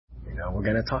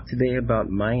We're going to talk today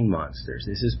about mind monsters.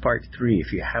 This is part 3.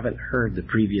 If you haven't heard the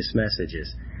previous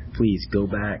messages, please go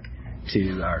back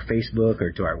to our Facebook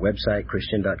or to our website,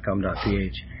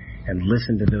 christian.com.ph, and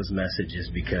listen to those messages,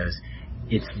 because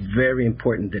it's very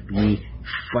important that we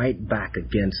fight back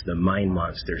against the mind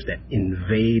monsters that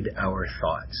invade our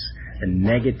thoughts, the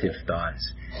negative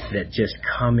thoughts that just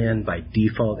come in by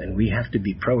default, and we have to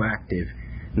be proactive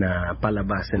na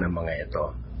palabasin ang mga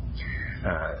ito.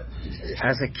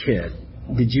 As a kid,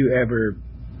 did you ever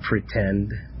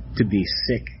pretend to be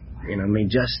sick?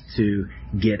 Just to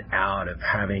get out of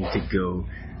having to go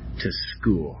to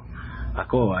school.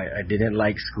 I didn't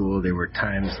like school. There were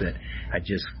times that I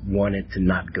just wanted to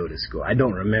not go to school. I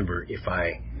don't remember if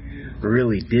I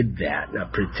really did that,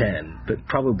 pretend, but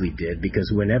probably did,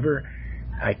 because whenever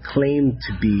I claimed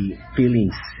to be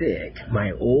feeling sick,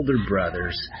 my older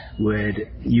brothers would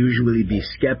usually be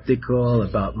skeptical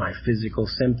about my physical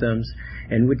symptoms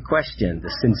and would question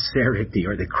the sincerity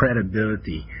or the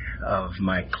credibility of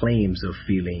my claims of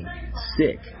feeling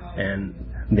sick. And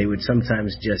they would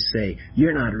sometimes just say,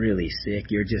 "You're not really sick,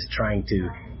 you're just trying to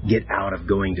get out of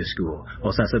going to school."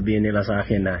 O sasabihin nila sa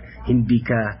akin na hindi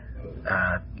ka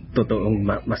totoong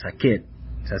masakit.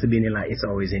 Sasabihin nila, it's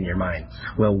always in your mind.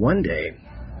 Well, one day,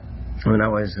 when I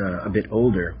was a bit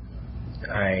older,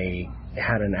 I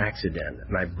had an accident,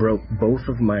 and I broke both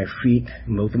of my feet,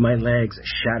 both of my legs,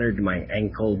 shattered my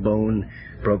ankle bone,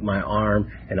 broke my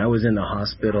arm, and I was in the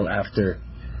hospital after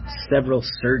several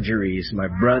surgeries. My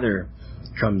brother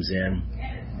comes in,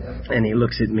 and he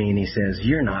looks at me and he says,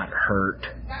 "You're not hurt.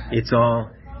 It's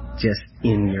all just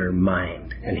in your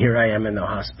mind." And here I am in the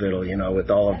hospital,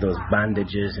 with all of those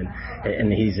bandages,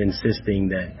 and he's insisting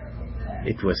that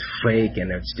it was fake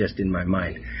and it's just in my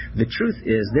mind. The truth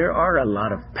is, there are a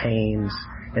lot of pains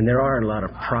and there are a lot of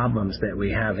problems that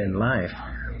we have in life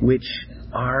which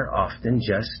are often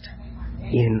just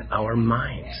in our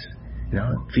minds.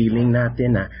 Feeling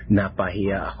natin na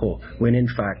napahiya ako, when in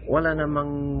fact wala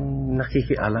namang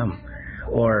nakikialam,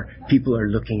 or people are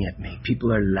looking at me,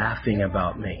 people are laughing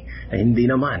about me, hindi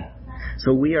naman.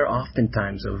 So we are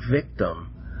oftentimes a victim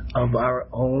of our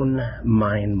own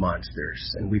mind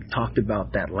monsters. And we've talked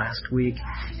about that last week,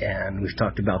 and we've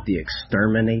talked about the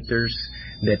exterminators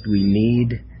that we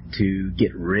need to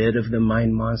get rid of the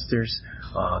mind monsters,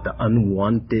 the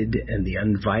unwanted and the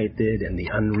uninvited and the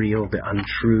unreal, the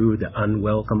untrue, the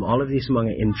unwelcome, all of these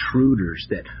mga intruders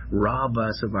that rob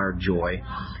us of our joy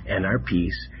and our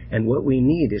peace. And what we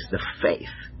need is the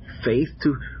faith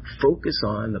to focus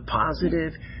on the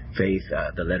positive. Faith,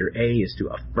 the letter A, is to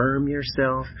affirm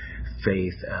yourself.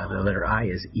 Faith, the letter I,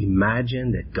 is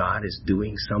imagine that God is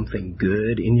doing something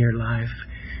good in your life.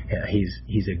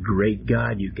 He's a great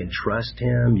God. You can trust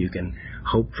Him. You can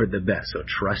hope for the best. So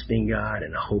trusting God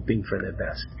and hoping for the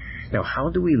best. Now, how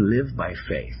do we live by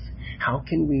faith? How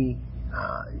can we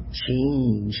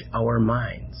change our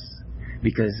minds?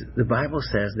 Because the Bible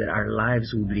says that our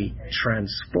lives will be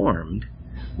transformed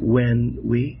when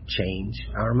we change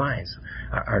our minds.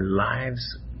 Our lives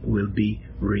will be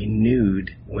renewed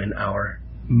when our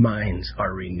minds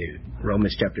are renewed.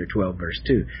 Romans chapter 12 verse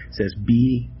 2 says,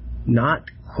 "Be not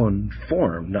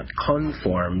conformed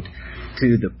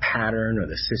to the pattern or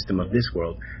the system of this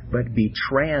world, but be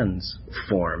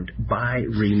transformed by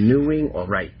renewing,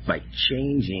 by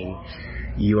changing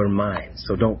your mind."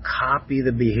 So don't copy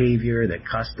the behavior, the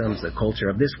customs, the culture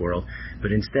of this world,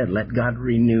 but instead let God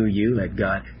renew you, let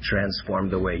God transform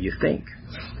the way you think.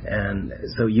 And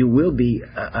so you will be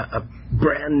a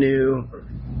brand new,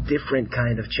 different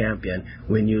kind of champion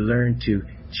when you learn to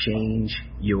change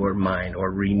your mind or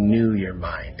renew your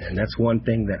mind. And that's one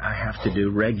thing that I have to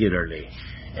do regularly.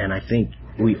 And I think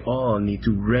we all need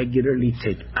to regularly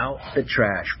take out the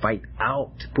trash,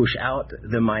 push out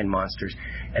the mind monsters,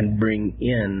 and bring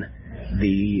in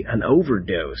an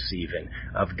overdose even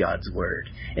of God's Word.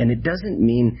 And it doesn't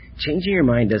mean, changing your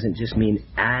mind doesn't just mean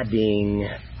adding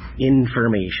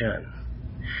information.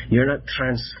 You're not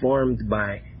transformed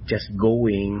by just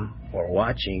going or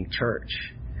watching church.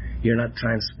 You're not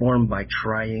transformed by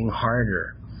trying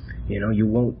harder. You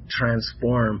won't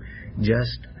transform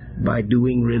just by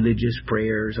doing religious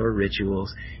prayers or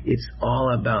rituals. It's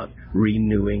all about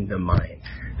renewing the mind.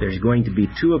 There's going to be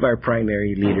 2 of our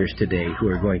primary leaders today who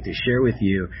are going to share with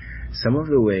you some of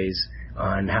the ways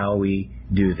on how we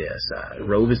do this.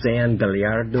 Roseanne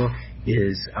Gallardo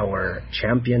is our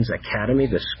Champions Academy,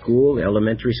 the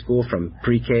elementary school from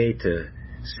pre-K to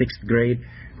 6th grade.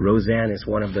 Roseanne is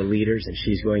one of the leaders, and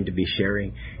she's going to be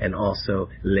sharing. And also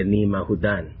Lenny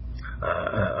Mahudan,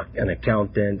 an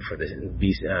accountant for the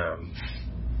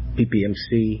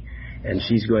PPMC, and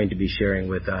she's going to be sharing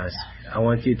with us. I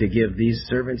want you to give these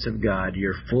servants of God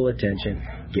your full attention.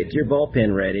 Get your ball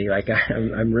pen ready, like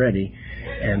I'm ready,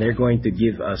 and they're going to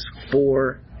give us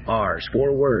 4 R's,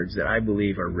 4 words that I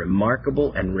believe are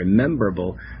remarkable and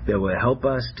rememberable that will help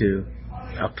us to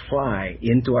apply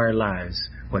into our lives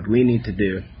what we need to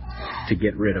do to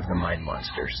get rid of the mind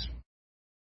monsters.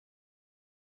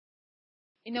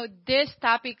 You know, this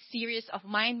topic series of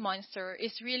Mind Monster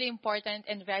is really important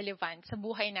and relevant sa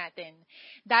buhay natin.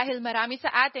 Dahil marami sa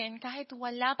atin, kahit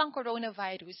wala pang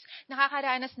coronavirus,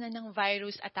 nakakaranas na ng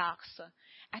virus attacks.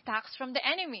 Attacks from the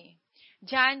enemy.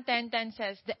 John 10:10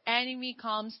 says, the enemy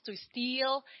comes to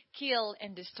steal, kill,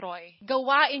 and destroy.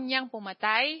 Gawain niyang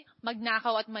pumatay,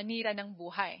 magnakaw at manira ng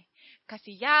buhay.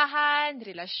 Kasiyahan,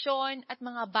 relasyon, at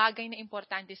mga bagay na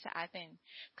importante sa atin.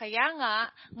 Kaya nga,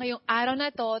 ngayong araw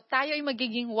na to, tayo ay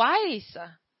magiging wise.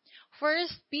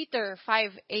 1 Peter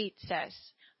 5:8 says,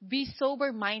 be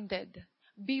sober-minded,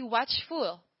 be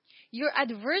watchful. Your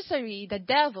adversary, the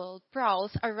devil,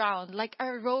 prowls around like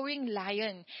a roaring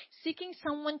lion, seeking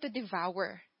someone to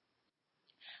devour.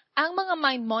 Ang mga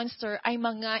mind monster ay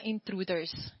mga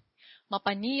intruders.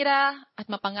 Mapanira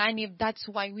at mapanganib, that's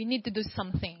why we need to do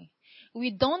something. We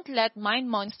don't let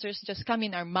mind monsters just come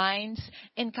in our minds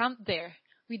and camp there.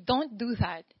 We don't do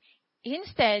that.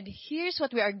 Instead, here's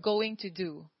what we are going to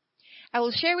do. I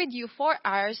will share with you 4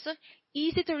 R's,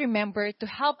 easy to remember, to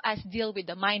help us deal with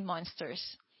the mind monsters.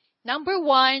 Number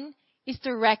 1 is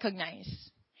to recognize.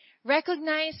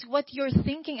 Recognize what you're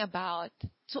thinking about,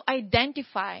 to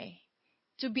identify,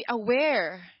 to be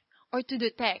aware, or to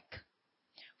detect.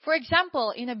 For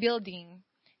example, in a building,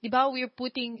 di ba we're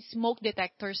putting smoke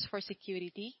detectors for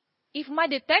security? If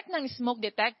ma-detect ng smoke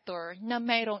detector na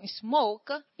mayroong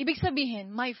smoke, ibig sabihin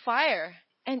may fire.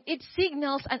 And it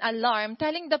signals an alarm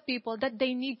telling the people that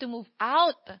they need to move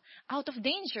out of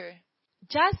danger.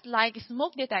 Just like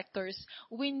smoke detectors,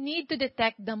 we need to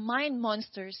detect the mind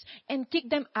monsters and kick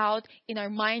them out in our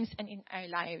minds and in our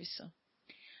lives.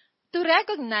 To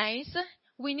recognize,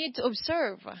 we need to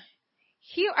observe.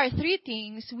 Here are 3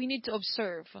 things we need to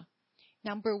observe.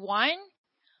 Number 1,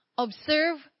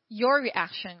 observe your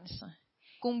reactions.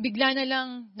 Kung bigla na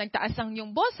lang nagtaas ang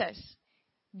iyong boses,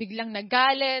 biglang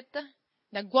nagalit,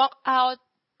 nag-walk out,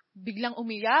 biglang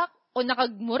umiyak, o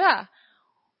nakagmura,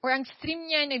 or ang stream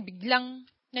niya ay biglang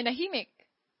nanahimik,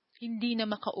 hindi na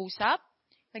makausap,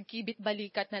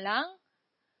 nagkibit-balikat na lang,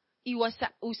 iwas sa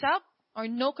usap, or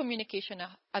no communication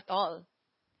at all.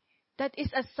 That is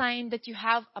a sign that you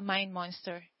have a mind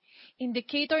monster.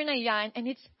 Indicator na yan, and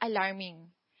it's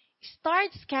alarming. Start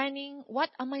scanning,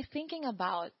 what am I thinking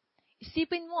about?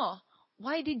 Isipin mo,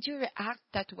 why did you react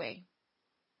that way?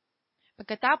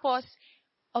 Pagkatapos,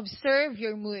 observe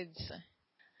your moods.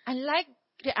 Unlike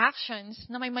reactions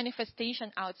na may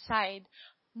manifestation outside,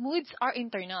 moods are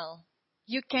internal.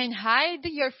 You can hide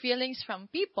your feelings from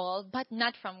people, but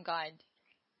not from God.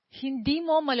 Hindi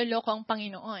mo maloloko ang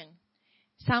Panginoon.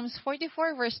 Psalms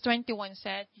 44 verse 21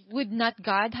 said, would not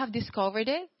God have discovered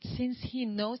it, since He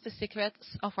knows the secrets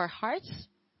of our hearts?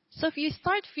 So if you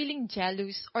start feeling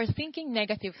jealous or thinking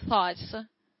negative thoughts,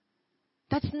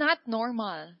 that's not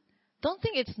normal. Don't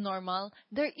think it's normal.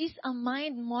 There is a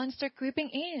mind monster creeping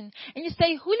in. And you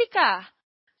say, huli ka!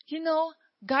 You know,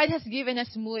 God has given us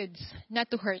moods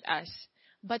not to hurt us,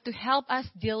 but to help us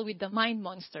deal with the mind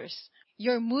monsters.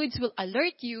 Your moods will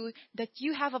alert you that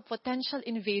you have a potential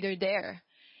invader there.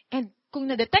 And kung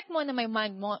na-detect mo na may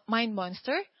mind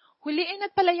monster, huliin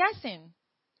at palayasin.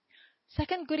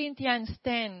 2 Corinthians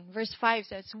 10 verse 5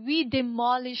 says, we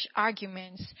demolish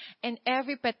arguments and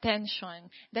every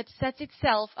pretension that sets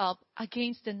itself up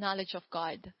against the knowledge of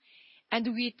God.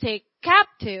 And we take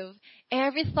captive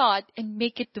every thought and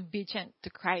make it obedient to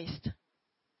Christ.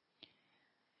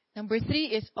 Number 3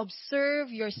 is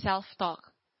observe your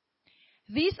self-talk.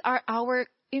 These are our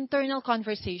internal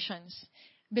conversations.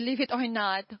 Believe it or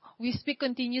not, we speak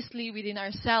continuously within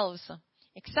ourselves.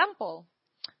 Example,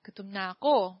 gutom na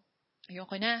ako.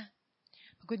 Ayoko na.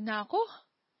 Pagod na ako.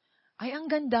 Ay, ang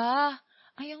ganda.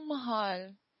 Ay, ang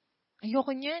mahal.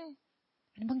 Ayoko niyan.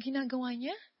 Ano bang ginagawa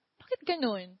niya? Bakit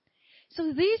ganun?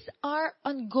 So these are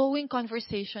ongoing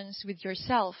conversations with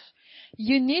yourself.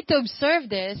 You need to observe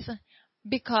this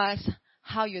because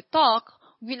how you talk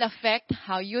will affect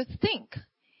how you think.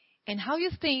 And how you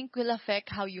think will affect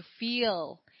how you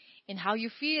feel. And how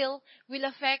you feel will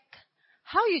affect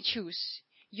how you choose.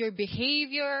 Your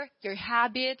behavior, your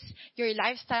habits, your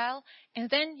lifestyle, and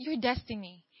then your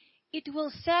destiny. It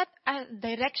will set a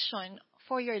direction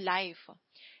for your life.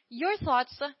 Your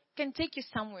thoughts can take you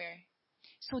somewhere.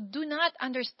 So do not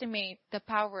underestimate the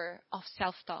power of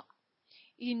self-talk.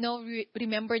 You know,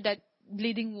 remember that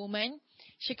bleeding woman,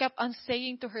 she kept on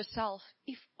saying to herself,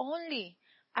 if only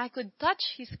I could touch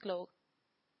his cloak.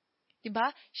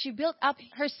 Diba? She built up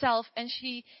herself and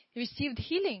she received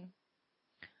healing.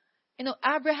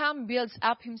 Abraham builds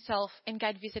up himself and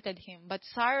God visited him. But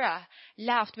Sarah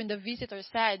laughed when the visitor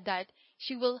said that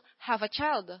she will have a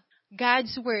child.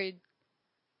 God's word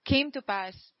came to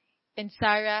pass and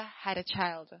Sarah had a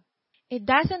child. It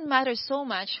doesn't matter so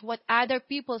much what other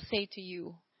people say to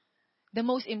you. The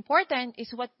most important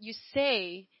is what you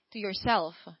say to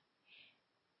yourself.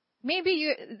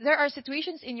 Maybe there are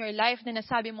situations in your life na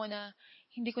nasabi mo na,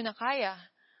 hindi ko na kaya.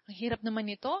 Ang hirap naman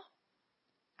nito.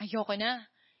 Ayoko na.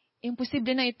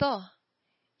 Imposible na ito.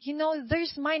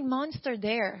 There's mind monster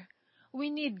there. We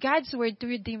need God's word to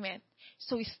redeem it.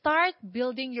 So start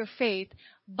building your faith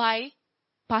by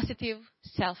positive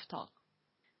self-talk.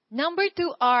 Number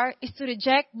 2R is to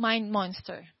reject mind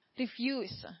monster.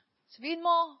 Refuse. Sabihin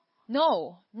mo,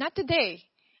 no, not today.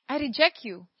 I reject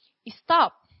you.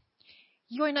 Stop.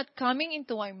 You are not coming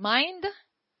into my mind.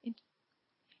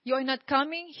 You are not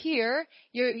coming here.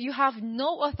 You have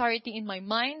no authority in my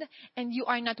mind, and you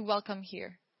are not welcome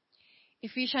here.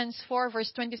 Ephesians 4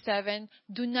 verse 27,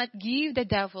 do not give the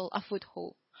devil a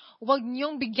foothold. Huwag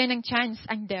niyong bigyan ng chance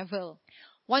ang devil.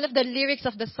 One of the lyrics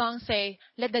of the song say,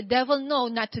 let the devil know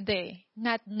not today,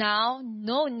 not now,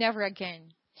 no, never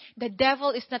again. The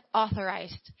devil is not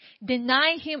authorized.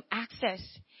 Deny him access.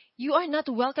 You are not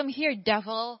welcome here,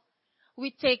 devil.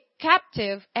 We take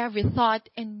captive every thought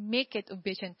and make it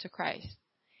obedient to Christ.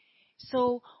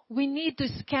 So we need to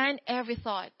scan every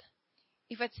thought.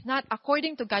 If it's not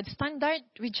according to God's standard,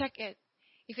 reject it.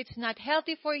 If it's not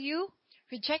healthy for you,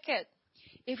 reject it.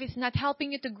 If it's not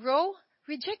helping you to grow,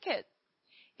 reject it.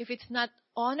 If it's not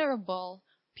honorable,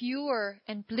 pure,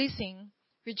 and pleasing,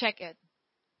 reject it.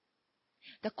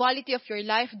 The quality of your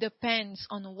life depends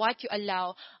on what you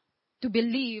allow to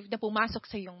believe na pumasok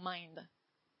sa iyong mind.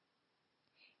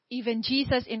 Even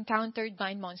Jesus encountered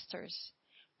mind monsters.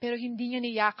 Pero hindi niya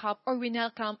niyakap or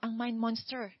winelcome ang mind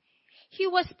monster. He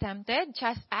was tempted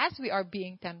just as we are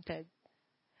being tempted.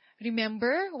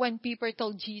 Remember when people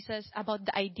told Jesus about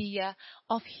the idea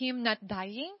of him not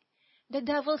dying? The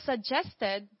devil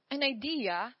suggested an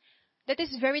idea that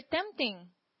is very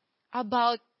tempting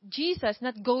about Jesus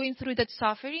not going through that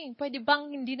suffering. Pwede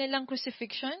bang hindi na lang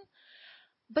crucifixion?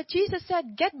 But Jesus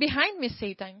said, get behind me,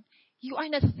 Satan. You are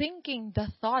not thinking the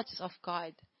thoughts of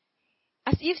God.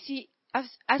 As if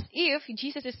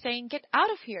Jesus is saying, get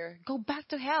out of here. Go back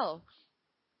to hell.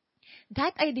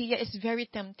 That idea is very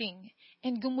tempting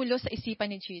and gumulo sa isipan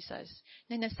ni Jesus.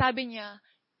 Na nasabi niya,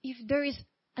 if there is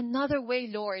another way,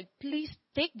 Lord, please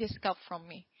take this cup from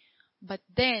me. But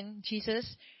then Jesus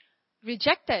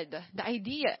rejected that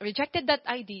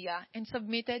idea and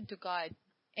submitted to God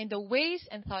and the ways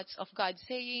and thoughts of God,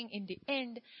 saying in the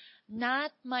end,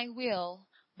 not my will,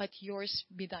 but yours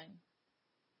be done.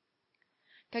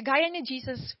 Kagaya ni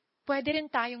Jesus, pwede rin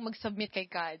tayong mag-submit kay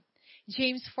God.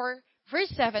 James 4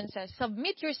 verse 7 says,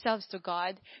 submit yourselves to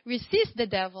God, resist the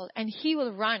devil, and he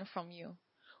will run from you.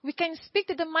 We can speak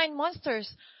to the mind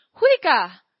monsters. Huli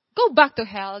ka! Go back to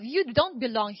hell. You don't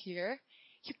belong here.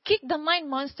 You kick the mind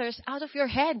monsters out of your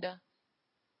head.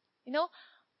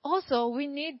 Also, we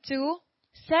need to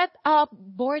set up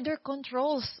border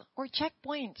controls or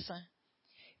checkpoints.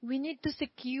 We need to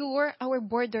secure our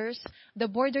borders, the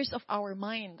borders of our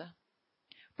mind.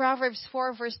 Proverbs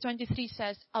 4 verse 23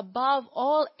 says, above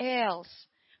all else,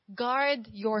 guard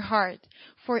your heart,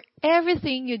 for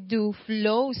everything you do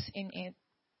flows in it.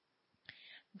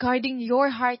 Guarding your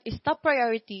heart is top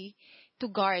priority to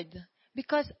guard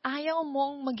because ayaw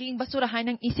mong maging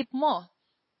basurahan ng isip mo.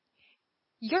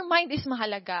 Your mind is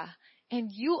mahalaga and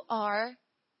you are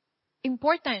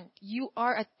important. You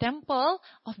are a temple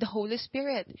of the Holy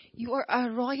Spirit. You are a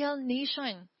royal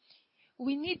nation.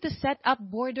 We need to set up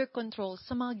border controls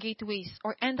sa mga gateways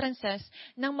or entrances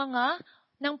ng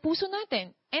puso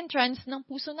natin. Entrance ng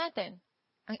puso natin.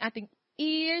 Ang ating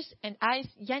ears and eyes,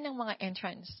 yan ang mga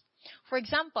entrance. For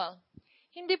example,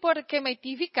 hindi porke may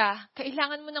TV ka,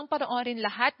 kailangan mo nang panoorin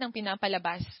lahat ng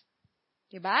pinapalabas.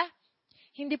 Diba?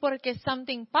 Hindi porke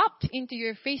something popped into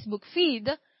your Facebook feed,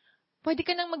 pwede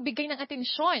ka nang magbigay ng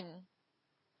atensyon.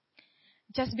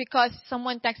 Just because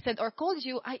someone texted or called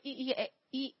you, ay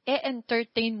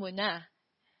i-entertain mo na.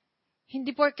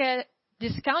 Hindi porke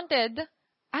discounted,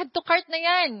 add to cart na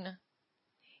yan.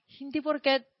 Hindi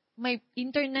porke may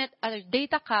internet or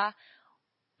data ka,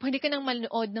 pwede ka nang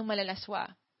manood ng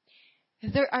malalaswa.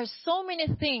 There are so many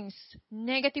things,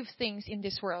 negative things in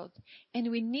this world, and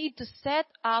we need to set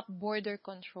up border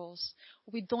controls.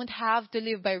 We don't have to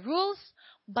live by rules,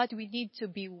 but we need to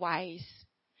be wise.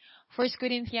 1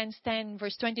 Corinthians 10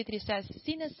 verse 23 says,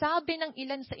 sinasabi ng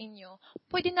ilan sa inyo,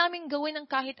 pwede naming gawin ng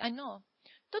kahit ano.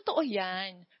 Totoo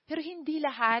yan, pero hindi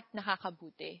lahat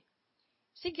nakakabuti.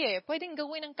 Sige, pwedeng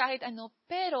gawin ng kahit ano,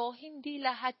 pero hindi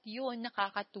lahat yun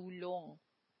nakakatulong.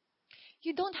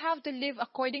 You don't have to live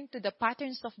according to the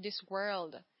patterns of this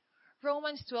world.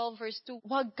 Romans 12 verse 2,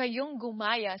 huwag kayong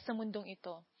gumaya sa mundong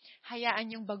ito.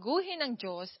 Hayaan niyong baguhin ng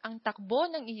Diyos ang takbo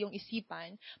ng iyong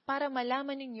isipan para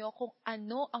malaman ninyo kung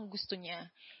ano ang gusto niya.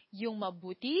 Yung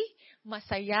mabuti,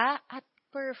 masaya, at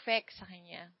perfect sa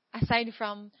Kanya. Aside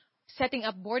from setting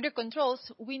up border controls,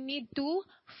 we need to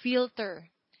filter.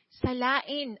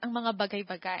 Salain ang mga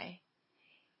bagay-bagay.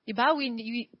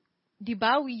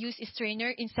 Diba we use a strainer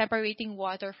in separating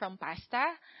water from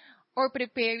pasta? Or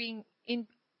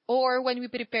when we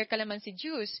prepare calamansi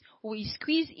juice, we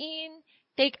squeeze in,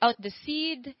 take out the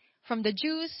seed from the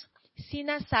juice,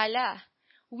 sinasala.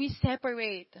 We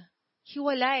separate.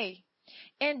 Hiwalay.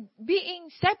 And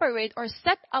being separate or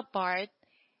set apart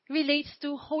relates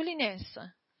to holiness.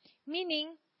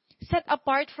 Meaning, set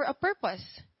apart for a purpose.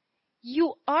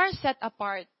 You are set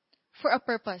apart for a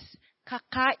purpose.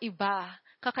 Kakaiba.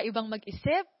 Kakaibang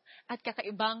mag-isip at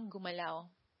kakaibang gumalaw.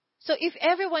 So if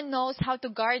everyone knows how to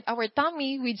guard our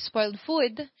tummy with spoiled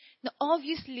food, na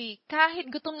obviously, kahit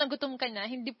gutom na gutom ka na,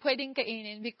 hindi pwedeng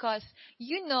kainin because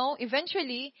you know,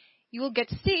 eventually, you will get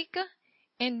sick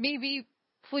and maybe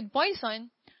food poison,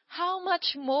 how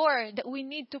much more that we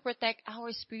need to protect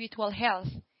our spiritual health.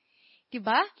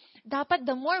 Diba? Dapat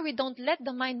the more we don't let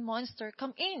the mind monster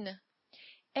come in.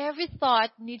 Every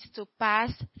thought needs to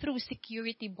pass through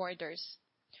security borders.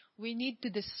 We need to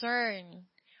discern.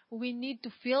 We need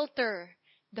to filter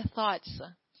the thoughts.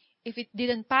 If it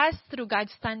didn't pass through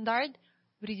God's standard,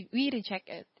 we reject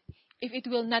it. If it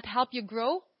will not help you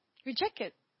grow, reject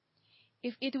it.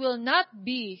 If it will not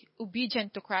be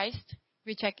obedient to Christ,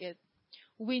 reject it.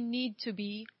 We need to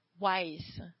be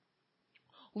wise.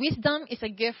 Wisdom is a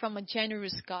gift from a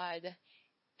generous God,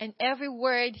 and every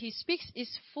word He speaks is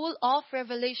full of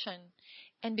revelation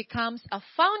and becomes a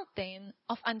fountain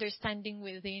of understanding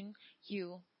within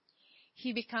you.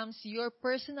 He becomes your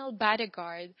personal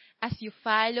bodyguard as you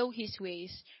follow His ways,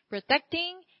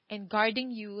 protecting and guarding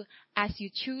you as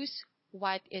you choose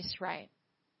what is right.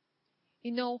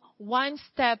 You know, one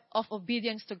step of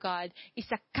obedience to God is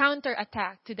a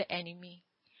counterattack to the enemy.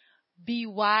 Be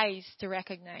wise to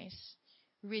recognize.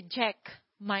 Reject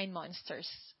mind monsters.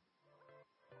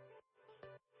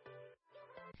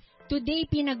 Today,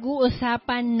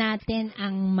 pinag-uusapan natin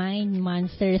ang mind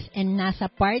monsters and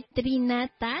nasa part 3 na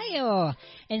tayo.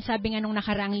 And sabi nga nung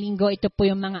nakaraang linggo, ito po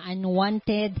yung mga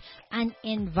unwanted,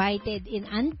 uninvited, and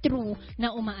untrue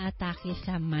na umaatake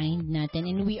sa mind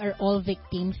natin. And we are all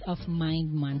victims of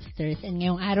mind monsters. And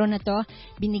ngayong araw na to,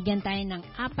 binigyan tayo ng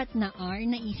 4 na R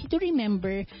na easy to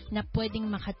remember na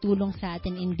pwedeng makatulong sa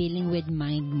atin in dealing with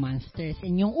mind monsters.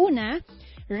 And yung una,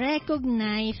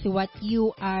 recognize what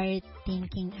you are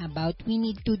thinking about. We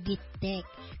need to detect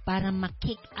para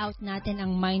ma-kick out natin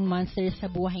ang mind monsters sa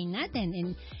buhay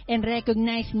natin. And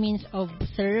recognize means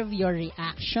observe your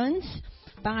reactions.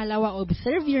 Pangalawa,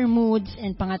 observe your moods.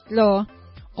 And pangatlo,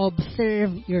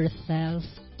 observe your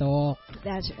self-talk.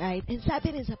 That's right. And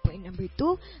sabi rin sa point number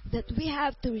 2 that we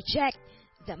have to reject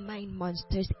the mind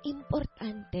monsters.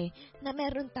 Importante na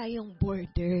meron tayong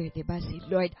border, diba? Si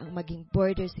Lord ang maging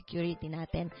border security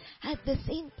natin. At the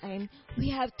same time, we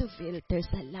have to filter,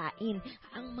 salain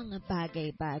ang mga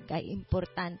bagay-bagay.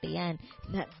 Importante yan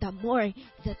na the more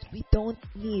that we don't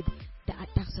need the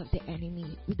attacks of the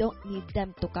enemy. We don't need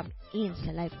them to come in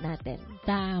sa life natin.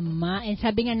 Tama. And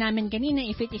sabi nga namin kanina,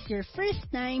 if it is your first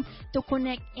time to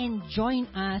connect and join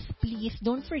us, please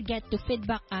don't forget to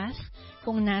feedback us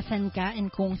kung nasan ka and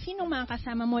kung sino mga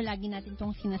kasama mo. Lagi natin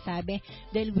itong sinasabi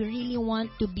dahil we really want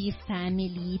to be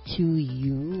family to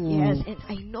you. Yes, and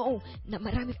I know na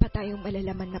marami pa tayong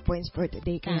malalaman na points for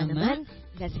today. Kaya naman,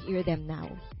 let's hear them now.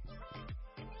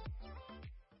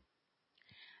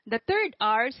 The third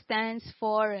R stands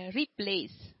for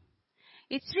replace.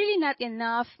 It's really not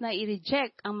enough na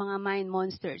i-reject ang mga mind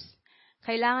monsters.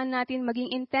 Kailangan natin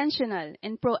maging intentional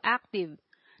and proactive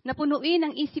na punuin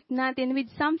ang isip natin with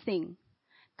something.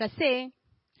 Kasi,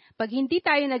 pag hindi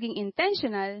tayo naging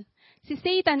intentional, si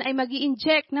Satan ay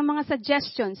mag-i-inject ng mga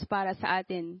suggestions para sa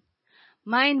atin.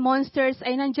 Mind monsters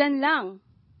ay nandyan lang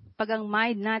pag ang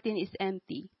mind natin is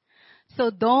empty.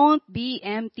 So don't be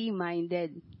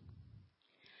empty-minded.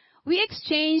 We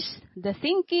exchange the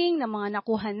thinking ng mga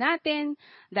nakuha natin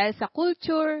dahil sa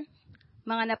culture,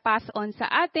 mga na-pass on sa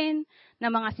atin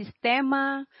na mga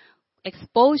sistema,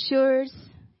 exposures,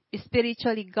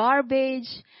 spiritually garbage,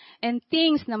 and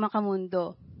things na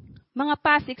makamundo. mga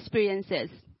past experiences.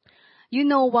 You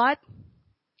know what?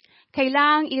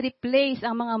 Kailangang i-replace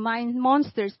ang mga mind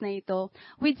monsters na ito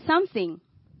with something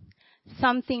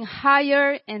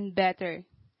higher and better.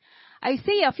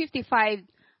 Isaiah 55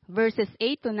 verses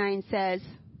 8 to 9 says,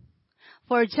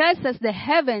 "For just as the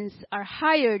heavens are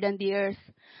higher than the earth,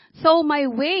 so my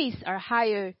ways are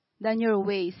higher than your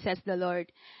ways, says the Lord,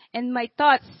 and my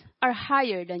thoughts are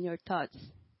higher than your thoughts."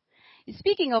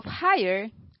 Speaking of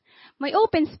higher, may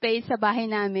open space sa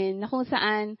bahay namin na kung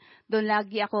saan doon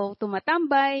lagi ako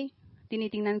tumatambay,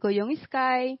 tinitingnan ko yung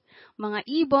sky, mga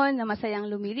ibon na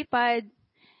masayang lumilipad,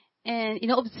 and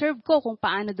ino-observe ko kung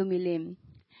paano dumilim.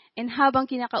 And habang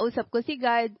kinakausap ko si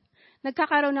God,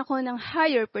 nagkakaroon ako ng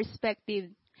higher perspective.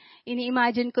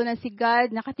 Ini-imagine ko na si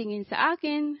God nakatingin sa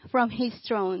akin from His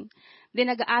throne.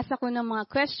 Then nag-aasa ko ng mga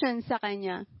questions sa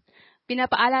Kanya.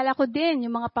 Pinapaalala ko din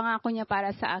yung mga pangako niya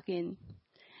para sa akin.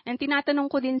 And tinatanong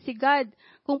ko din si God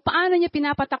kung paano niya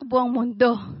pinapatakbo ang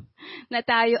mundo na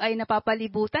tayo ay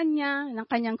napapalibutan niya ng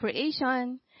kanyang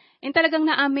creation. And talagang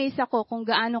na-amaze ako kung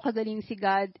gaano kagaling si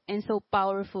God and so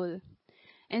powerful.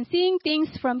 And seeing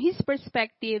things from His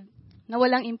perspective na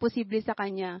walang imposible sa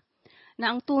Kanya.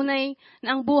 Na ang tunay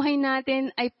na ang buhay natin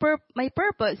ay may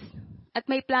purpose at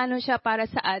may plano siya para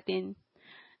sa atin.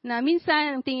 Na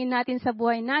minsan ang tingin natin sa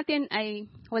buhay natin ay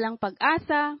walang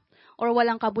pag-asa or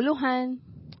walang kabuluhan.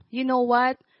 You know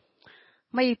what?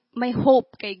 May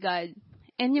hope kay God.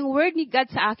 And yung word ni God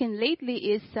sa akin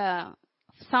lately is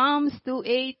Psalms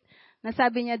 2:8, na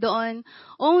sabi niya doon,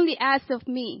 "Only ask of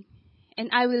me,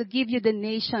 and I will give you the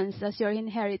nations as your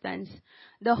inheritance,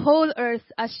 the whole earth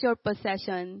as your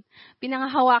possession."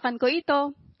 Pinangahawakan ko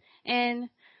ito,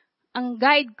 and ang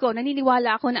guide ko,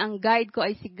 naniniwala ako na ang guide ko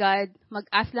ay si God.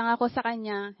 Mag-ask lang ako sa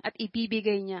Kanya at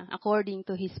ibibigay niya according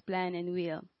to His plan and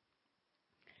will.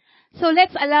 So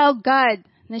let's allow God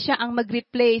na siya ang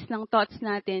mag-replace ng thoughts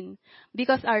natin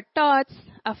because our thoughts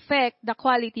affect the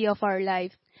quality of our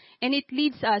life and it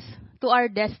leads us to our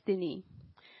destiny.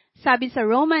 Sabi sa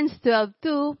Romans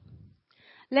 12:2,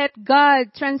 "Let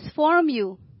God transform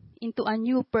you into a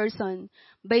new person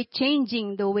by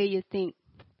changing the way you think."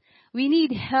 We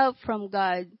need help from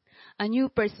God, a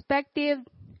new perspective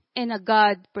and a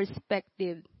God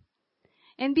perspective.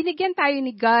 And binigyan tayo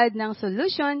ni God ng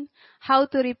solution how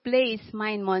to replace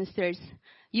mind monsters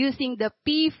using the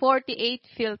P48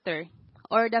 filter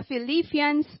or the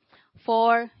Philippians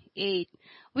 4:8,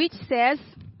 which says,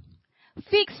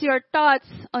 "Fix your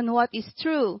thoughts on what is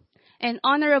true and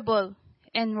honorable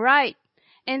and right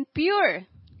and pure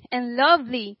and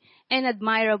lovely and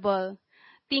admirable.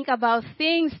 Think about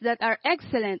things that are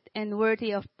excellent and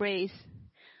worthy of praise."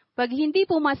 Pag hindi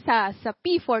pumasa sa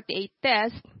P48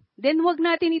 test, then wag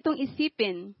natin itong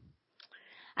isipin.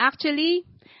 Actually,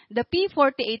 the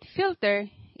P48 filter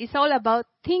is all about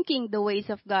thinking the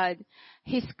ways of God,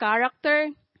 His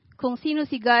character, kung sino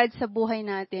si God sa buhay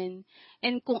natin,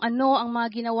 and kung ano ang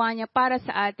mga ginawa niya para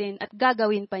sa atin at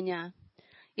gagawin pa niya.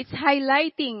 It's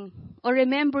highlighting or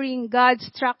remembering God's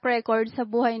track record sa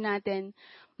buhay natin,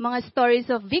 mga stories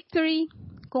of victory,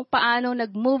 kung paano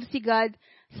nag-move si God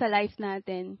sa life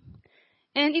natin.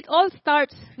 And it all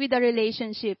starts with a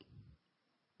relationship.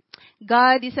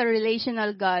 God is a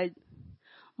relational God.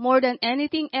 More than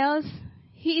anything else,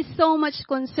 He is so much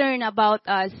concerned about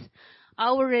us,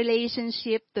 our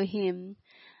relationship to Him,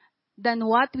 than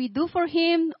what we do for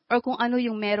Him or kung ano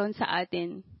yung meron sa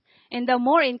atin. And the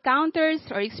more encounters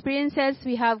or experiences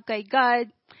we have kay God,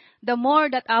 the more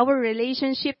that our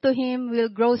relationship to Him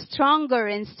will grow stronger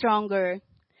and stronger.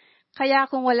 Kaya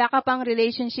kung wala ka pang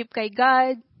relationship kay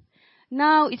God,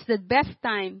 now is the best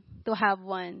time to have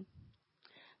one.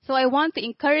 So I want to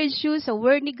encourage you sa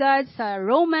word ni God sa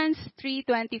Romans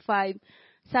 3:25.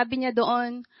 Sabi niya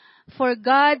doon, "For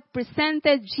God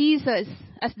presented Jesus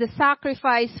as the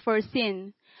sacrifice for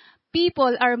sin.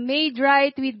 People are made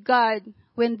right with God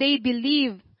when they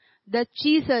believe that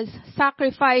Jesus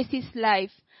sacrificed His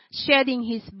life, shedding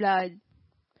His blood."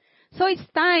 So it's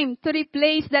time to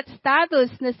replace that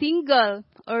status na single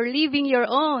or living your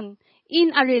own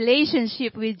in a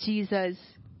relationship with Jesus.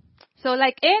 So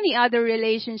like any other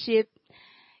relationship,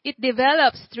 it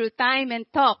develops through time and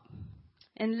talk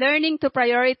and learning to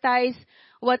prioritize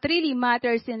what really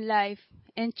matters in life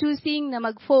and choosing na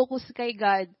mag-focus kay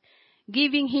God,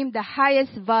 giving Him the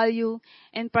highest value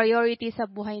and priority sa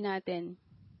buhay natin.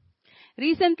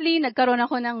 Recently, nagkaroon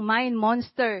ako ng mind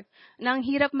monster na ang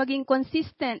hirap maging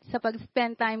consistent sa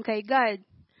pag-spend time kay God.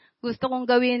 Gusto kong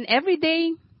gawin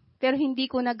everyday, pero hindi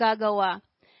ko nagagawa.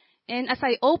 And as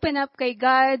I open up kay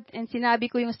God and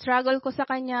sinabi ko yung struggle ko sa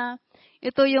Kanya,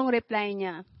 ito yung reply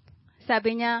niya.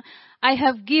 Sabi niya, "I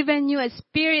have given you a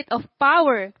spirit of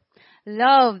power,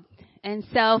 love, and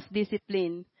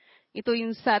self-discipline. Ito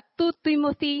yung sa 2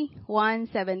 Timothy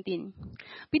 1:17.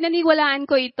 Pinaniwalaan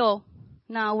ko ito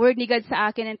na word ni God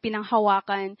sa akin and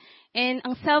pinanghawakan. And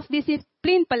ang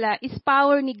self-discipline pala is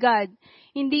power ni God.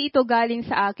 Hindi ito galing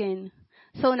sa akin.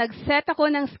 So, nag-set ako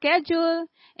ng schedule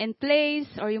and place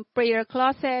or yung prayer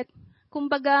closet.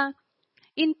 Kumbaga,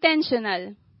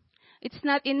 intentional. It's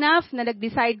not enough na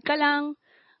nag-decide ka lang.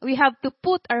 We have to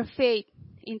put our faith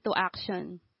into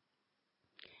action.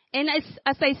 And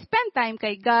as I spend time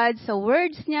kay God sa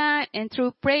words niya and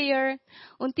through prayer,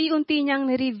 unti-unti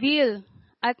niyang ni-reveal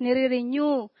at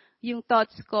nire-renew yung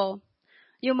thoughts ko.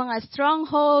 Yung mga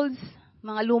strongholds,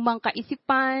 mga lumang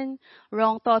kaisipan,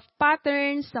 wrong thought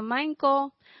patterns sa mind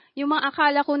ko, yung mga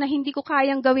akala ko na hindi ko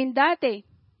kayang gawin dati,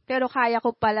 pero kaya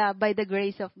ko pala by the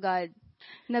grace of God.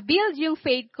 Na-build yung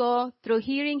faith ko through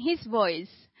hearing His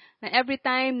voice, na every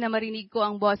time na marinig ko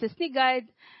ang boses ni God,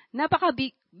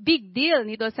 napaka-big deal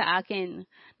nito sa akin.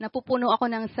 Napupuno ako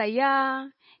ng saya,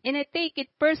 and I take it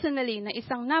personally na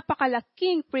isang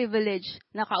napakalaking privilege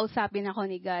na kausapin ako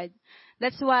ni God.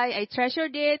 That's why I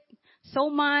treasured it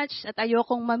so much at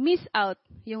ayokong ma-miss out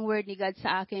yung word ni God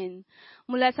sa akin.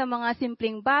 Mula sa mga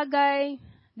simpleng bagay,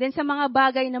 then sa mga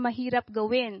bagay na mahirap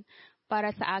gawin para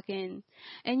sa akin.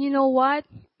 And you know what?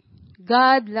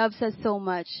 God loves us so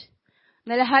much.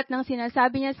 Na lahat ng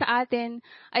sinasabi niya sa atin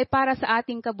ay para sa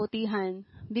ating kabutihan.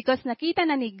 Because nakita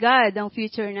na ni God ang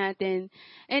future natin.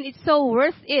 And it's so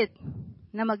worth it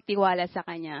na magtiwala sa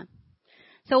Kanya.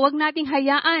 So wag nating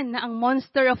hayaan na ang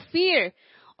monster of fear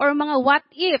or mga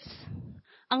what-ifs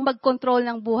ang mag-control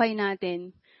ng buhay natin.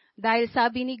 Dahil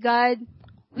sabi ni God,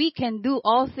 we can do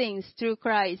all things through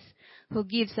Christ who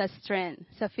gives us strength.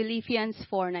 Sa Philippians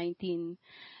 4:19.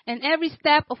 And every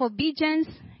step of obedience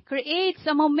creates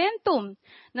a momentum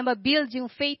na ma-build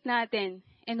yung faith natin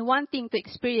and wanting to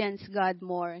experience God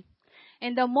more.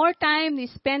 And the more time we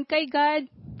spend kay God,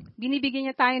 binibigyan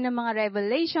niya tayo ng mga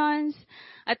revelations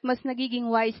at mas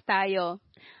nagiging wise tayo.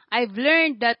 I've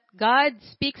learned that God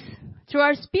speaks through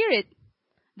our spirit,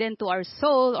 then to our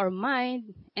soul or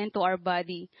mind, and to our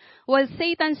body. While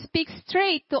Satan speaks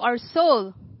straight to our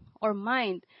soul or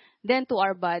mind, then to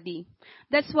our body.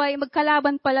 That's why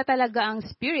magkalaban pala talaga ang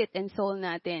spirit and soul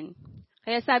natin.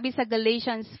 Kaya sabi sa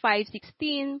Galatians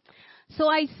 5:16, so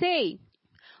I say,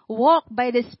 walk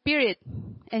by the Spirit,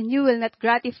 and you will not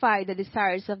gratify the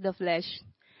desires of the flesh.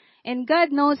 And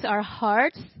God knows our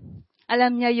hearts.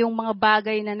 Alam niya yung mga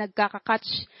bagay na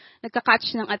nagka-catch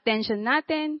ng attention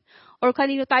natin, or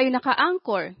kanino tayo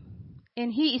naka-anchor.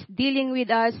 And He is dealing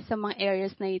with us sa mga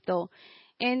areas na ito.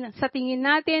 And sa tingin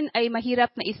natin ay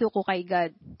mahirap na isuko kay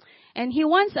God. And He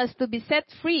wants us to be set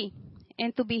free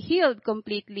and to be healed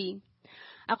completely.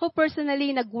 Ako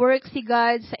personally, nag-work si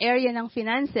God sa area ng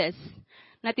finances,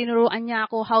 na tinuruan niya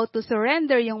ako how to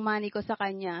surrender yung money ko sa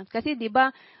Kanya. Kasi di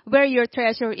ba, where your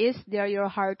treasure is, there your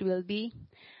heart will be.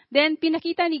 Then,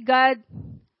 pinakita ni God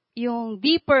yung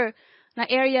deeper na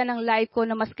area ng life ko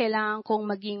na mas kailangan kong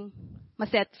maging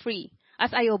maset free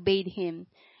as I obeyed Him.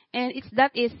 And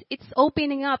it's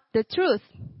opening up the truth.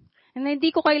 And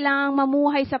hindi ko kailangang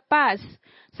mamuhay sa past,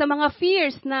 sa mga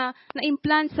fears na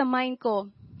na-implant sa mind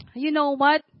ko. You know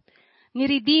what?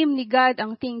 Ni-redeem ni God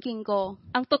ang thinking ko.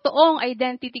 Ang totoong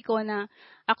identity ko na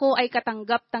ako ay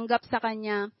katanggap-tanggap sa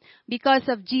Kanya because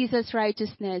of Jesus'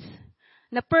 righteousness.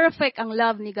 Na perfect ang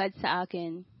love ni God sa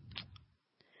akin.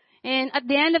 And at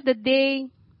the end of the day,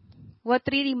 what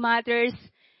really matters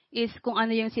is kung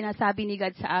ano yung sinasabi ni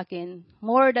God sa akin.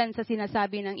 More than sa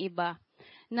sinasabi ng iba.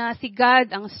 Na si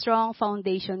God ang strong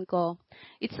foundation ko.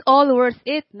 It's all worth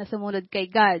it na sumunod kay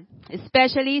God.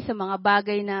 Especially sa mga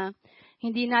bagay na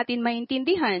hindi natin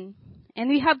maintindihan. And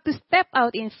we have to step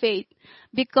out in faith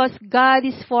because God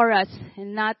is for us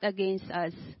and not against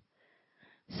us.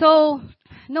 So,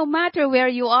 no matter where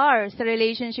you are sa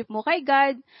relationship mo kay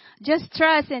God, just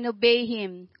trust and obey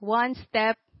Him one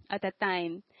step at a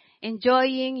time.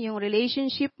 Enjoying yung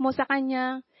relationship mo sa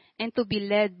Kanya and to be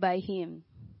led by Him.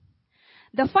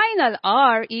 The final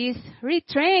R is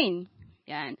retrain.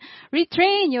 Yan.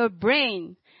 Retrain your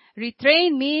brain.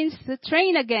 Retrain means to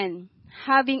train again.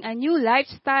 Having a new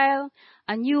lifestyle,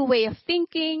 a new way of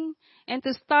thinking, and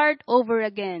to start over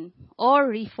again or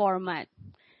reformat.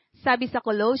 Sabi sa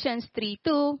Colossians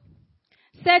 3:2,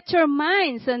 set your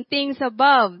minds on things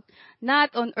above,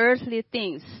 not on earthly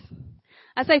things.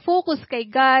 As I focus kay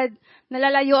God,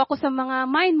 nalalayo ako sa mga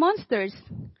mind monsters.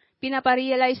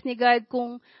 Pinaparealize ni God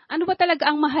kung ano ba talaga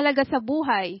ang mahalaga sa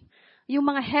buhay. Yung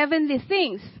mga heavenly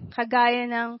things, kagaya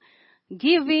ng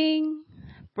giving,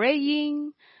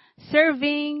 praying,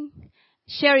 serving,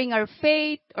 sharing our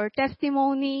faith or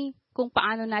testimony, kung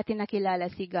paano natin nakilala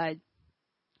si God.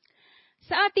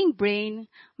 Sa ating brain,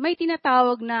 may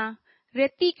tinatawag na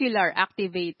reticular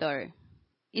activator.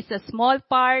 It's a small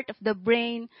part of the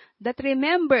brain that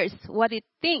remembers what it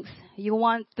thinks you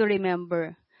want to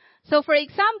remember. So for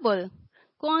example,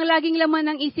 kung ang laging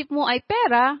laman ng isip mo ay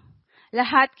pera,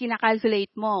 lahat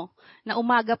kinakalculate mo. Na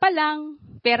umaga pa lang,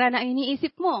 pera na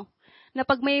iniisip mo. Na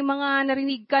pag may mga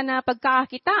narinig ka na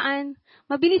pagkakakitaan,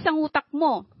 mabilis ang utak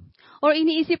mo. Or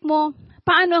iniisip mo,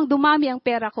 paano ang dumami ang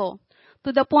pera ko?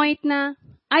 To the point na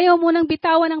ayaw mo nang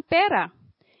bitawan ng pera.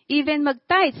 Even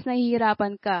mag-tithes,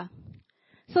 nahihirapan ka.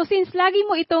 So since lagi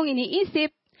mo itong iniisip,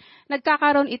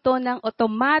 nagkakaroon ito ng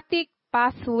automatic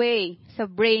pathway sa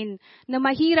brain na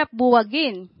mahirap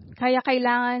buwagin. Kaya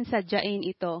kailangan sadyain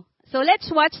ito. So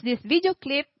let's watch this video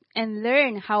clip and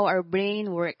learn how our brain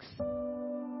works.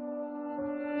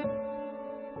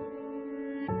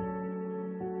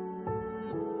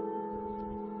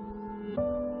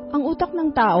 Ang utak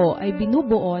ng tao ay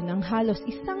binubuo ng halos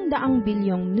 100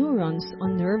 bilyong neurons o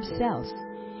nerve cells.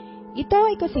 Ito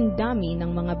ay kasing dami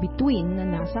ng mga bituin na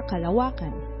nasa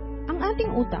kalawakan. Ang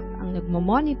ating utak ang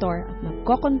nagmamonitor at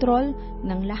nagkokontrol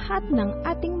ng lahat ng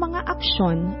ating mga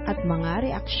aksyon at mga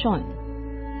reaksyon.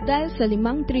 Dahil sa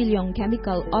 5 trilyong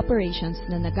chemical operations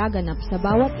na nagaganap sa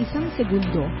bawat isang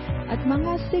segundo at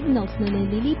mga signals na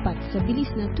nililipat sa bilis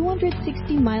na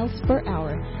 260 miles per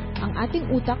hour, ang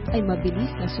ating utak ay mabilis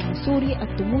na sumusuri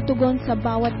at tumutugon sa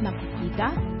bawat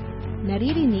nakikita,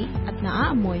 naririnig at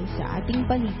naaamoy sa ating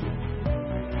paligid.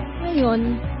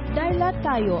 Ngayon, dahil lahat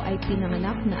tayo ay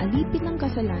pinanganak na alipin ng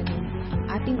kasalanan, ang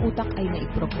ating utak ay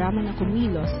naiprograma na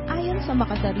kumilos ayon sa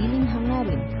makasariling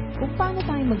hangarin kung paano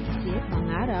tayo mag-isip,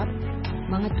 mangarap,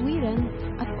 mga tuwiran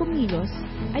at kumilos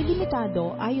ay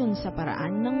limitado ayon sa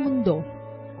paraan ng mundo.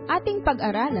 Ating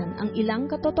pag-aralan ang ilang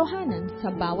katotohanan sa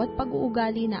bawat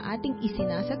pag-uugali na ating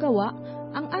isinasagawa,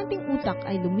 ang ating utak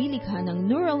ay lumilikha ng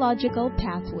neurological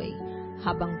pathway.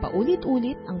 Habang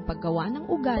paulit-ulit ang paggawa ng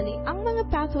ugali, ang mga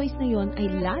pathways na yon ay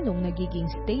lalong nagiging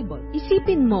stable.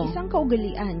 Isipin mo, isang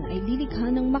kaugalian ay lilikha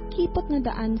ng makipot na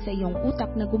daan sa iyong utak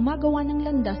na gumagawa ng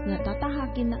landas na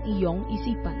tatahakin ng iyong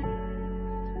isipan.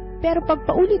 Pero pag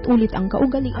paulit-ulit ang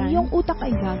kaugalian, ang iyong utak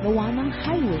ay gagawa ng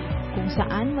highway, kung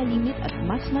saan malimit at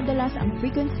mas madalas ang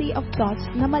frequency of thoughts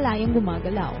na malayang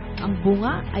gumagalaw. Ang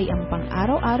bunga ay ang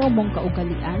pang-araw-araw mong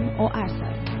kaugalian o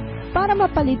asal. Para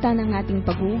mapalitan ang ating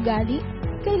pag-uugali,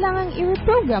 kailangang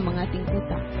i-reprogram ang ating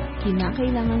utak.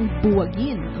 Kinakailangang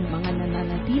buwagin ang mga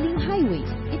nananatiling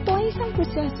highways. Ito ay isang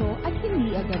proseso at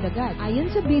hindi agad-agad. Ayon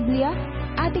sa Biblia,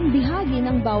 ating bihagin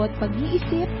ang bawat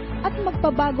pag-iisip at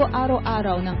magpabago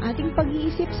araw-araw ng ating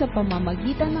pag-iisip sa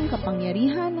pamamagitan ng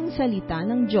kapangyarihan ng salita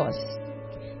ng Diyos.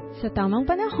 Sa tamang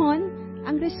panahon,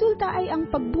 ang resulta ay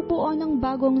ang pagbubuo ng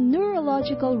bagong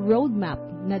neurological roadmap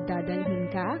na dadalhin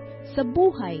ka sa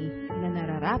buhay na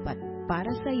nararapat para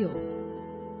sa iyo.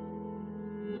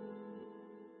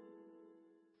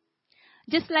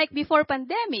 Just like before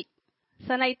pandemic,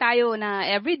 sanay tayo na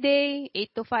everyday,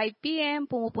 8 to 5 p.m.,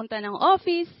 pumupunta ng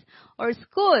office or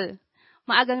school.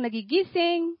 Maagang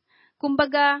nagigising,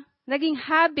 kumbaga, naging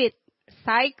habit,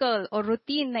 cycle, o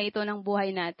routine na ito ng buhay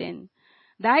natin.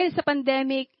 Dahil sa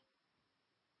pandemic,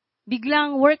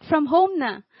 biglang work from home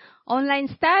na, online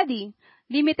study,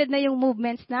 limited na yung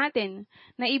movements natin,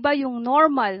 na iba yung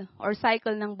normal or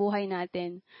cycle ng buhay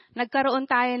natin. Nagkaroon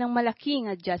tayo ng malaking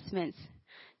adjustments.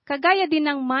 Kagaya din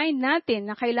ng mind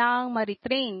natin na kailangang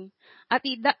ma-retrain at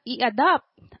i-adapt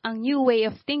ang new way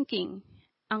of thinking,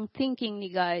 ang thinking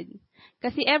ni God.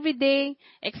 Kasi everyday,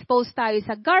 exposed tayo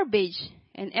sa garbage,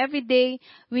 and everyday,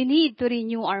 we need to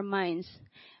renew our minds.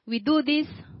 We do this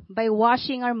by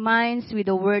washing our minds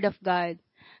with the Word of God.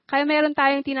 Kaya meron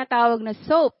tayong tinatawag na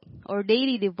SOAP, or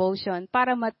daily devotion,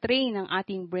 para matrain ang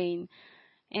ating brain.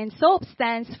 And SOAP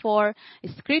stands for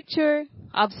Scripture,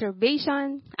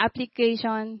 Observation,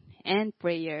 Application, and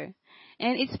Prayer.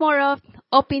 And it's more of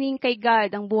opening kay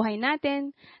God ang buhay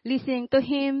natin, listening to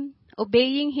Him,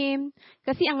 obeying Him,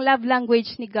 kasi ang love language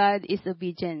ni God is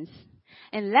obedience.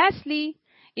 And lastly,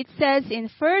 it says in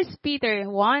 1 Peter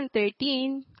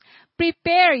 1:13,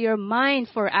 prepare your mind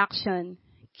for action.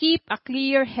 Keep a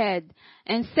clear head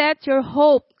and set your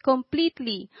hope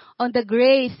completely on the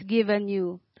grace given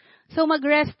you. So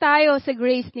mag-rest tayo sa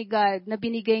grace ni God na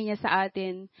binigay niya sa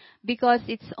atin, because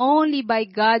it's only by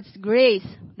God's grace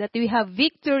that we have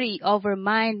victory over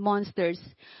mind monsters.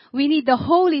 We need the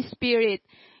Holy Spirit.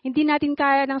 Hindi natin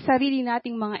kaya ng sarili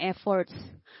nating mga efforts.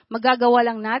 Magagawa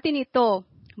lang natin ito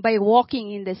by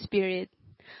walking in the Spirit.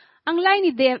 Ang line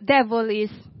ni devil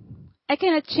is, I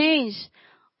cannot change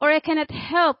or I cannot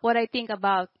help what I think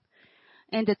about.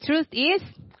 And the truth is,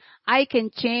 I can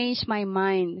change my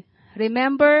mind.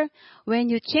 Remember, when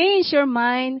you change your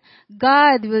mind,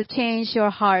 God will change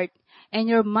your heart, and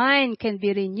your mind can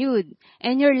be renewed,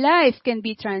 and your life can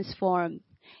be transformed.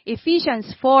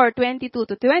 Ephesians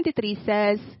 4:22-23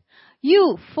 says,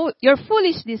 your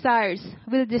foolish desires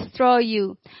will destroy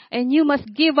you, and you must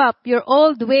give up your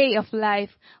old way of life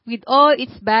with all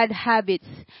its bad habits.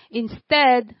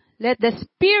 Instead, let the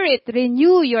Spirit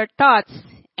renew your thoughts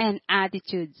and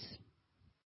attitudes.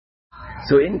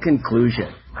 So in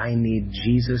conclusion, I need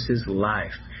Jesus'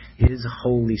 life, His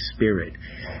Holy Spirit,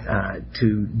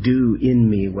 to do in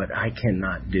me what I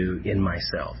cannot do in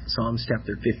myself. Psalms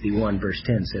chapter 51 verse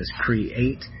 10 says,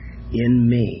 create in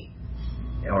me,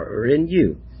 or in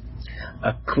you,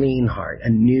 a clean heart, a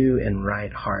new and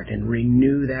right heart, and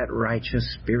renew that righteous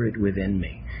spirit within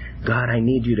me. God, I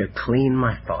need you to clean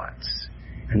my thoughts.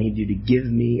 I need you to give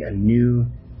me a new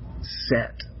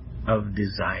set of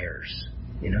desires.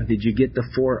 Did you get the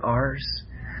 4 R's?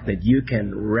 That you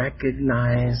can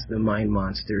recognize the mind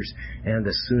monsters, and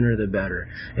the sooner the better.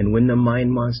 And when the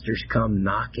mind monsters come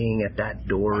knocking at that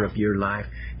door of your life,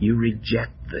 you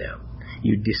reject them.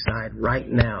 You decide right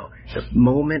now, the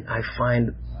moment I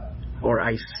find or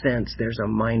I sense there's a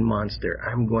mind monster,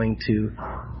 I'm going to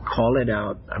call it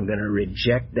out. I'm going to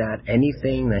reject that.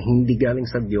 Anything na hindi galing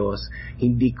sa Diyos,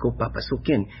 hindi ko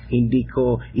papasukin, hindi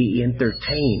ko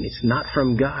i-entertain. It's not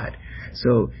from God.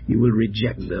 So you will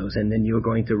reject those, and then you're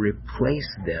going to replace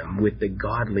them with the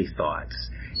godly thoughts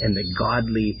and the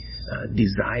godly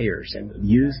desires, and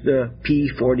use the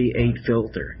P48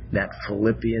 filter, that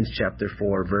Philippians chapter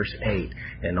 4 verse 8,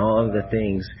 and all of the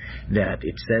things that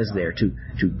it says there to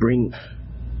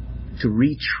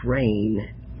retrain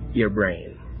your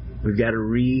brain. We've got to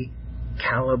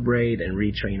recalibrate and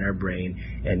retrain our brain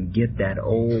and get that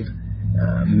old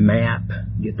map,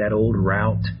 get that old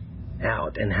route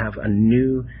out, and have a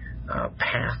new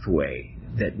pathway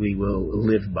that we will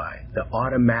live by. The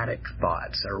automatic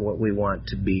thoughts are what we want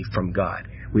to be from God.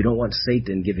 We don't want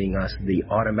Satan giving us the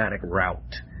automatic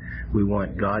route. We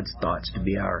want God's thoughts to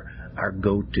be our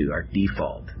go-to, our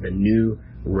default, the new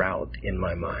route in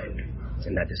my mind.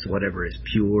 And that is whatever is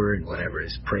pure and whatever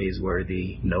is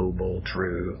praiseworthy, noble,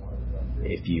 true.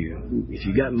 If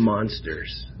you got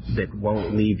monsters that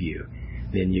won't leave you,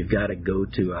 then you've got to go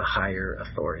to a higher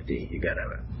authority. You've got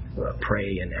to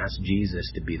pray and ask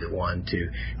Jesus to be the one to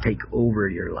take over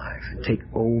your life, take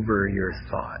over your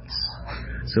thoughts.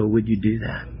 So would you do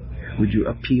that? Would you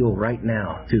appeal right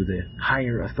now to the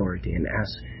higher authority and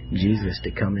ask Jesus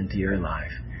to come into your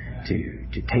life, to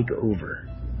take over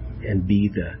and be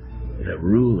the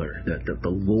ruler, the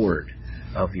Lord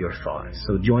of your thoughts?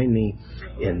 So join me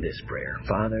in this prayer.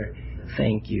 Father,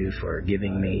 thank you for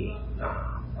giving me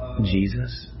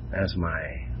Jesus as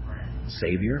my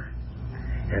Savior.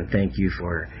 And thank you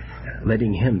for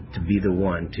letting Him to be the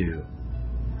one to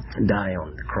die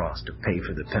on the cross to pay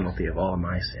for the penalty of all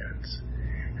my sins.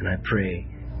 And I pray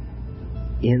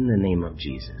in the name of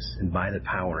Jesus and by the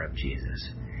power of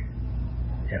Jesus.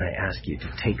 And I ask you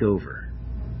to take over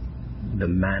the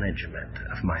management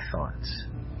of my thoughts.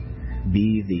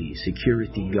 Be the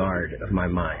security guard of my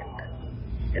mind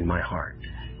and my heart.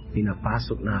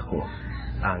 Pinapasok na ako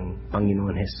ang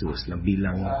Panginoon Jesus na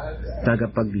bilang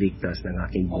tagapagligtas ng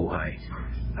aking buhay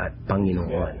at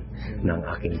Panginoon ng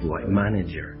aking buhay.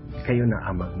 Manager, kayo na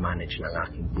ang mag-manage ng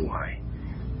aking buhay.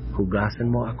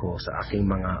 Hugasan mo ako sa aking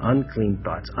mga unclean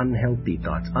thoughts, unhealthy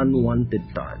thoughts, unwanted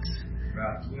thoughts.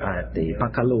 At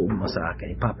ipapakaloob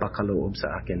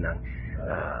sa akin ng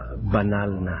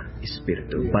banal na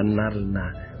espiritu, banal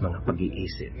na mga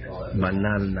pag-iisip,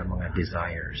 banal na mga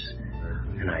desires.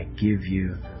 And I give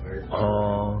you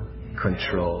all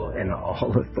control and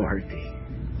all authority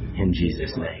in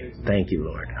Jesus' name. Thank you,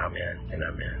 Lord. Amen and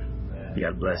amen.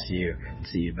 God bless you.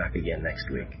 See you back again next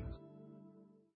week.